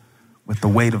live with the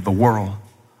weight of the world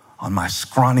on my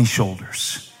scrawny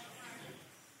shoulders.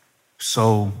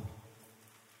 So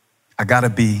I got to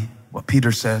be what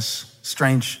Peter says,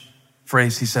 strange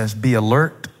phrase. He says, be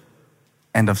alert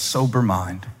and of sober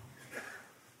mind.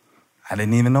 I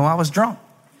didn't even know I was drunk.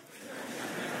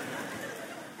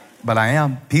 But I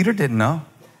am. Peter didn't know.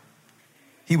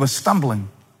 He was stumbling,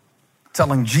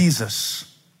 telling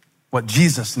Jesus what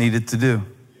Jesus needed to do.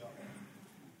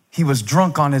 He was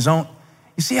drunk on his own.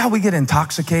 You see how we get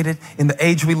intoxicated in the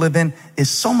age we live in? Is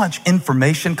so much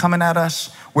information coming at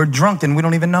us. We're drunk and we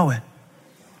don't even know it.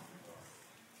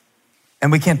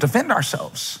 And we can't defend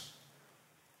ourselves.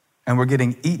 And we're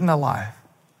getting eaten alive.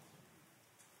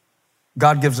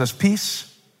 God gives us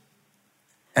peace,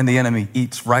 and the enemy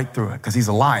eats right through it because he's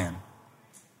a lion.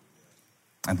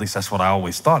 At least that's what I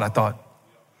always thought.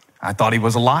 I thought he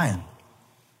was a lion.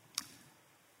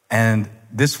 And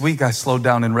this week I slowed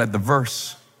down and read the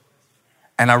verse,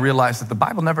 and I realized that the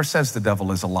Bible never says the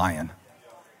devil is a lion.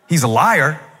 He's a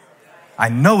liar. I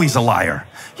know he's a liar.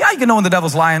 Yeah, you can know when the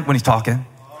devil's lying when he's talking.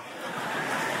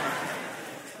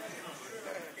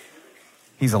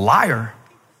 He's a liar,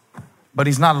 but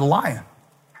he's not a lion.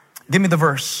 Give me the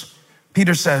verse.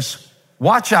 Peter says,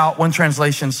 watch out. One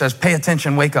translation says, pay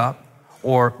attention, wake up,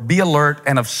 or be alert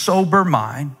and of sober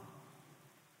mind.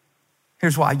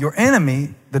 Here's why. Your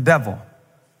enemy, the devil,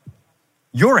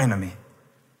 your enemy,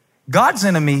 God's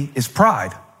enemy is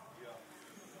pride.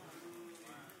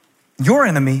 Your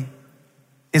enemy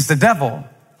is the devil,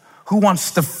 who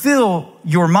wants to fill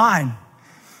your mind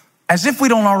as if we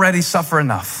don't already suffer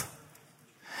enough.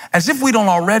 As if we don't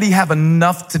already have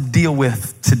enough to deal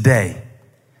with today.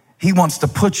 He wants to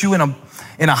put you in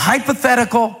a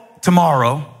hypothetical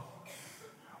tomorrow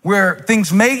where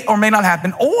things may or may not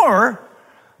happen, or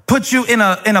put you in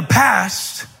a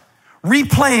past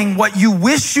replaying what you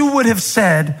wish you would have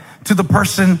said to the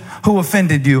person who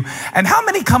offended you. And how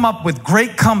many come up with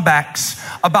great comebacks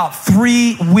about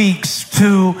 3 weeks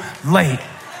too late?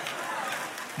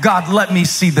 God, let me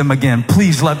see them again.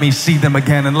 Please let me see them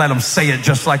again and let them say it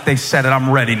just like they said it.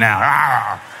 I'm ready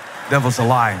now. Devil's a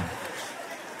liar.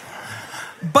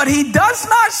 But he does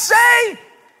not say,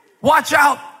 watch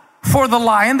out for the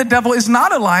lion. The devil is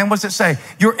not a lion. What's it say?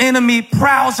 Your enemy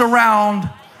prowls around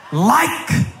like.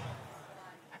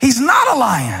 He's not a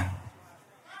lion.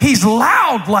 He's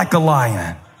loud like a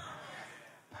lion.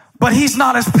 But he's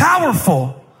not as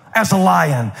powerful as a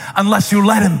lion unless you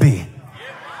let him be.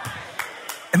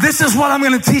 And this is what I'm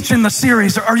going to teach in the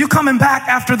series. Are you coming back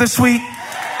after this week?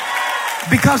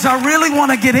 Because I really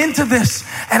want to get into this,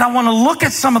 and I want to look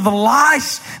at some of the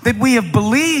lies that we have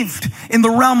believed in the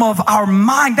realm of our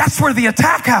mind. That's where the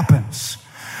attack happens.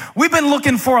 We've been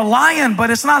looking for a lion, but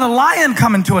it's not a lion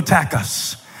coming to attack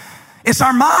us. It's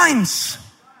our minds.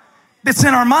 It's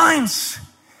in our minds.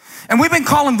 And we've been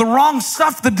calling the wrong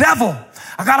stuff the devil.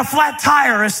 I got a flat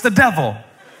tire, it's the devil.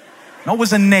 No, it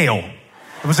was a nail.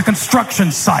 It was a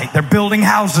construction site. They're building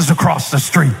houses across the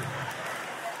street.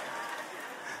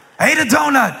 I ate a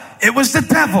donut, it was the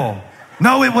devil.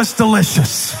 No, it was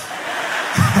delicious.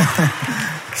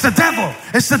 It's the devil.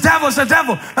 It's the devil. It's the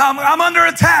devil. I'm under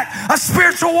attack. A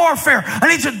spiritual warfare. I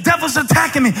need you. Devil's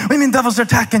attacking me. What do you mean devil's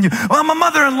attacking you? Well, my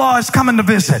mother-in-law is coming to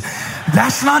visit.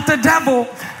 That's not the devil.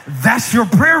 That's your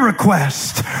prayer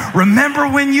request. Remember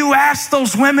when you asked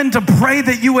those women to pray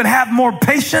that you would have more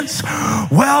patience?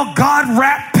 Well, God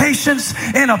wrapped patience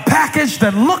in a package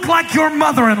that looked like your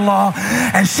mother-in-law,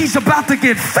 and she's about to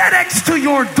get FedEx to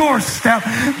your doorstep.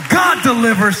 God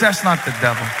delivers. That's not the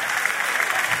devil.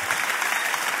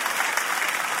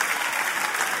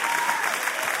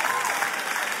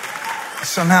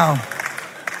 So now,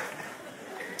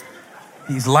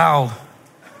 he's loud,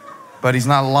 but he's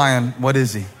not a lion. What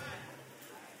is he?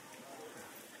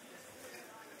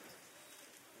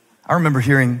 I remember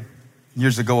hearing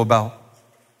years ago about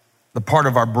the part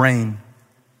of our brain.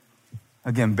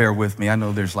 Again, bear with me. I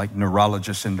know there's like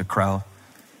neurologists in the crowd.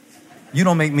 You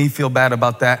don't make me feel bad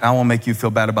about that. I won't make you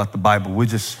feel bad about the Bible. We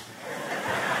just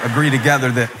agree together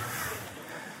that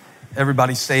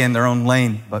everybody stay in their own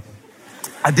lane. But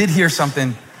I did hear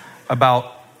something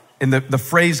about, and the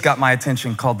phrase got my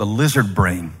attention, called the lizard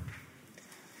brain.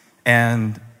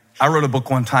 And I wrote a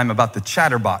book one time about the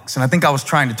chatterbox, and I think I was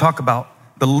trying to talk about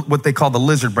what they call the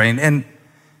lizard brain. And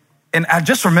I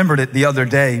just remembered it the other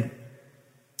day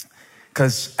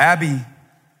because Abby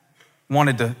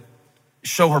wanted to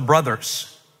show her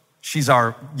brothers. She's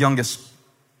our youngest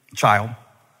child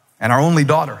and our only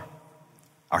daughter,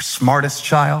 our smartest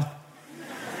child.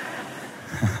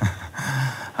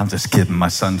 I'm just kidding, my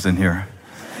son's in here.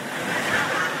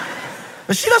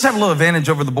 But she does have a little advantage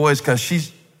over the boys because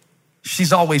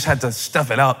she's always had to stuff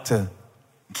it up to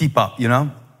keep up, you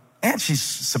know? And she's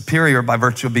superior by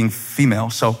virtue of being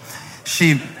female, so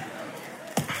she...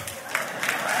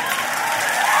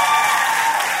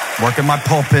 Working my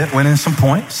pulpit, winning some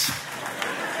points.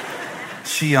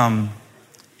 She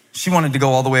wanted to go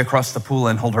all the way across the pool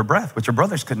and hold her breath, which her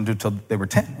brothers couldn't do till they were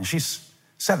 10, and she's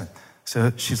 7.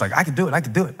 So she's like, I can do it. I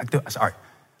said, all right,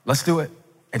 let's do it.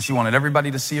 And she wanted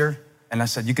everybody to see her. And I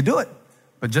said, you could do it.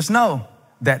 But just know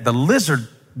that the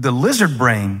lizard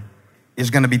brain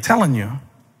is going to be telling you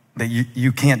that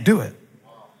you can't do it.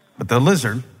 But the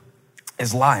lizard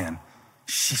is lying.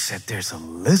 She said, there's a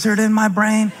lizard in my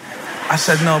brain? I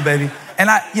said, no, baby. And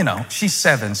she's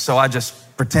 7, so I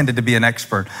just pretended to be an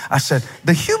expert. I said,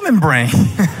 the human brain,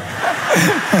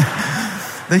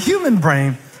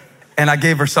 and I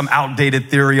gave her some outdated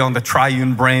theory on the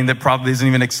triune brain that probably isn't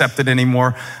even accepted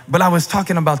anymore. But I was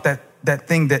talking about that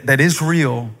thing that is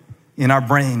real in our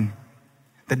brain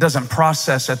that doesn't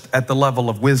process at the level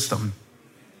of wisdom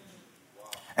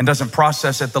and doesn't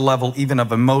process at the level even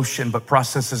of emotion, but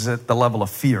processes at the level of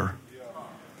fear.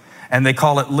 And they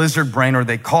call it lizard brain, or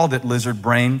they called it lizard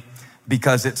brain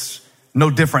because it's no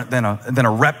different than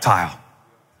a reptile,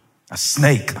 a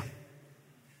snake,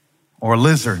 or a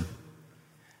lizard.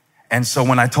 And so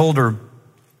when I told her,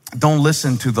 don't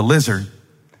listen to the lizard,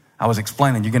 I was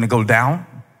explaining, you're going to go down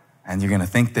and you're going to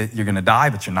think that you're going to die,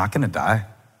 but you're not going to die.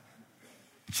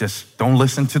 Just don't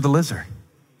listen to the lizard.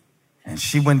 And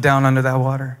she went down under that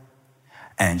water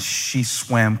and she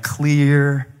swam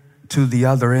clear to the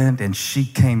other end, and she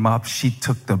came up. She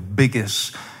took the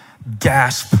biggest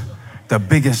gasp, the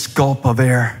biggest gulp of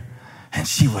air, and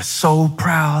she was so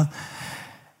proud.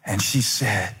 And she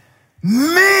said,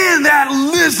 man, that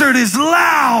lizard is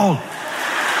loud.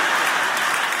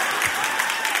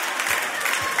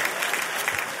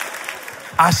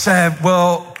 I said,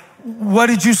 well, what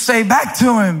did you say back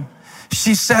to him?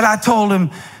 She said, I told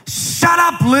him, shut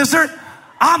up, lizard.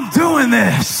 I'm doing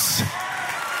this.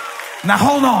 Now,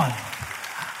 hold on.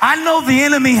 I know the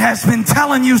enemy has been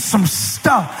telling you some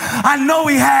stuff. I know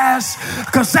he has,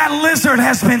 because that lizard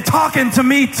has been talking to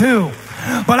me too.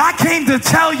 But I came to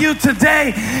tell you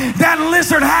today that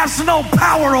lizard has no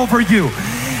power over you.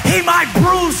 He might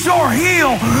bruise your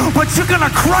heel, but you're going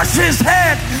to crush his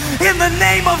head in the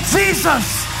name of Jesus.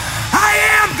 I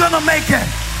am going to make it.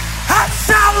 I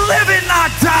shall live and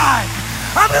not die.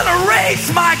 I'm going to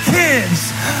raise my kids.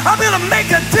 I'm going to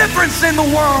make a difference in the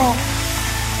world.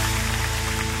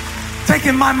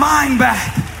 Taking my mind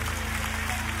back.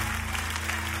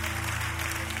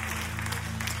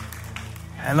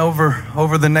 And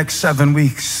over the next 7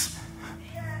 weeks,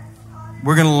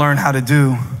 we're going to learn how to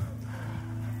do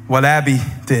what Abby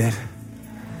did,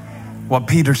 what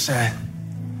Peter said.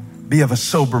 Be of a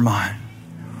sober mind.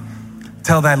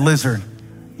 Tell that lizard,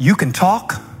 you can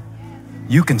talk,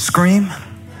 you can scream,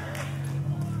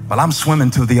 but I'm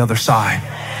swimming to the other side.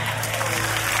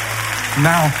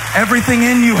 Now, everything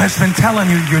in you has been telling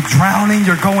you you're drowning,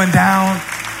 you're going down.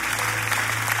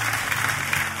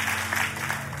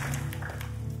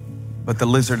 But the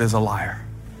lizard is a liar.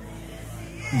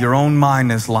 Your own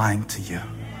mind is lying to you.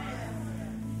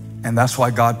 And that's why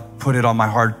God put it on my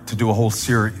heart to do a whole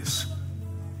series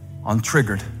on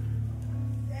Triggered.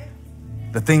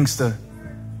 The things, the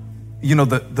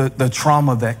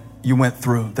trauma that you went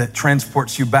through that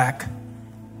transports you back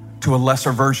to a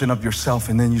lesser version of yourself,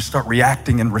 and then you start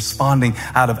reacting and responding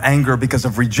out of anger because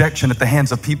of rejection at the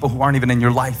hands of people who aren't even in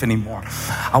your life anymore.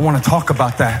 I want to talk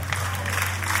about that.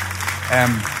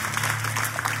 And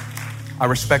I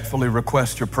respectfully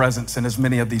request your presence in as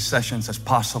many of these sessions as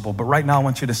possible. But right now I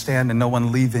want you to stand and no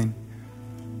one leaving,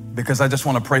 because I just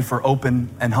want to pray for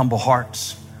open and humble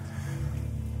hearts.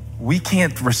 We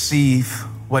can't receive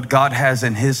what God has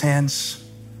in his hands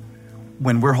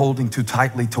when we're holding too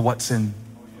tightly to what's in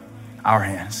our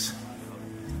hands.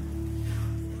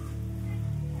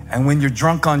 And when you're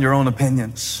drunk on your own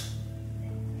opinions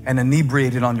and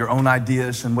inebriated on your own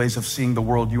ideas and ways of seeing the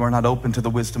world, you are not open to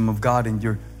the wisdom of God, and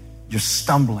you're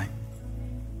stumbling.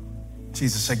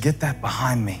 Jesus said, get that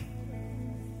behind me.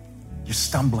 You're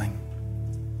stumbling.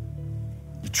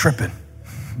 You're tripping.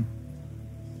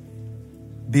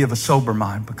 Be of a sober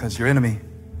mind, because your enemy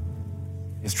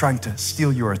is trying to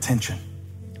steal your attention.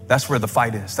 That's where the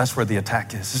fight is. That's where the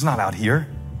attack is. It's not out here.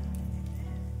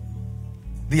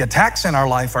 The attacks in our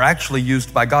life are actually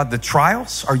used by God. The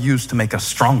trials are used to make us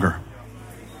stronger.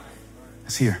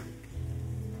 It's here.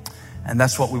 And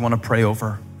that's what we want to pray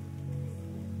over.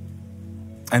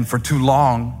 And for too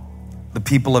long, the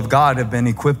people of God have been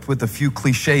equipped with a few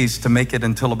cliches to make it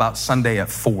until about Sunday at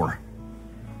 4.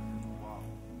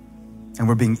 And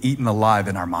we're being eaten alive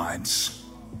in our minds.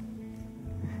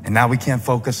 And now we can't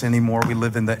focus anymore. We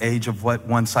live in the age of what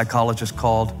one psychologist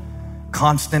called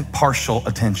constant partial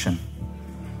attention.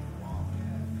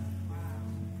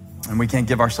 And we can't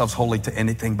give ourselves wholly to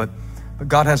anything, but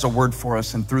God has a word for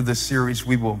us. And through this series,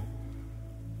 we will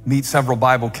meet several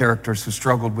Bible characters who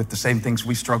struggled with the same things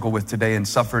we struggle with today and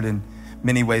suffered in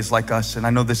many ways like us. And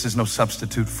I know this is no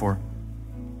substitute for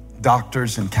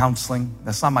doctors and counseling.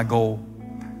 That's not my goal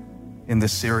in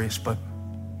this series, but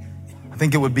I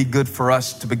think it would be good for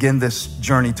us to begin this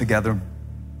journey together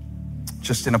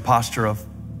just in a posture of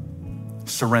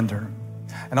surrender.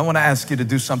 And I want to ask you to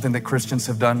do something that Christians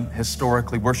have done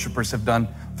historically, worshipers have done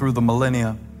through the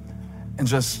millennia, and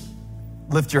just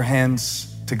lift your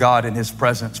hands to God in his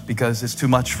presence, because it's too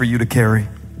much for you to carry.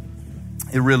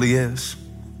 It really is.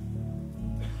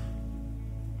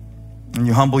 And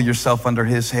you humble yourself under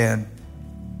his hand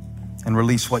and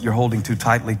release what you're holding too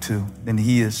tightly to, then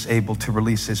he is able to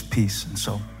release his peace. And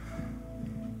so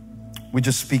we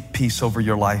just speak peace over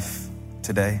your life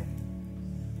today.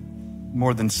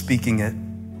 More than speaking it,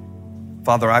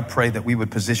 Father, I pray that we would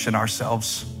position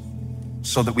ourselves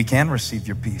so that we can receive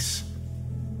your peace.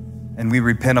 And we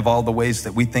repent of all the ways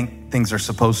that we think things are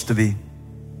supposed to be,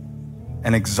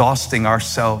 and exhausting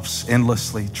ourselves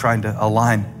endlessly trying to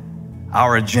align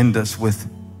our agendas with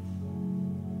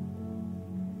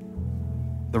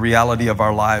the reality of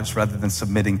our lives rather than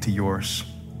submitting to yours.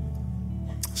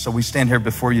 So we stand here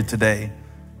before you today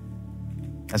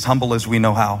as humble as we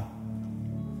know how.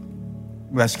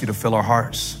 We ask you to fill our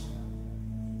hearts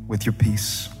with your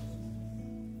peace.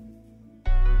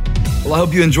 Well, I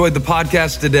hope you enjoyed the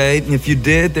podcast today. If you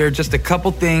did, there are just a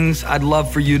couple things I'd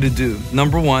love for you to do.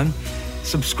 Number one,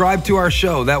 subscribe to our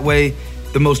show. That way,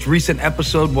 the most recent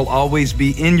episode will always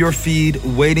be in your feed,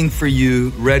 waiting for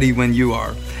you, ready when you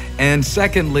are. And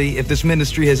secondly, if this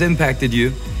ministry has impacted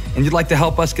you and you'd like to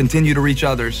help us continue to reach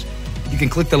others, you can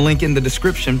click the link in the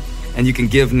description and you can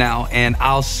give now. And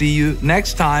I'll see you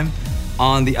next time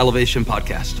on the Elevation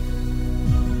Podcast.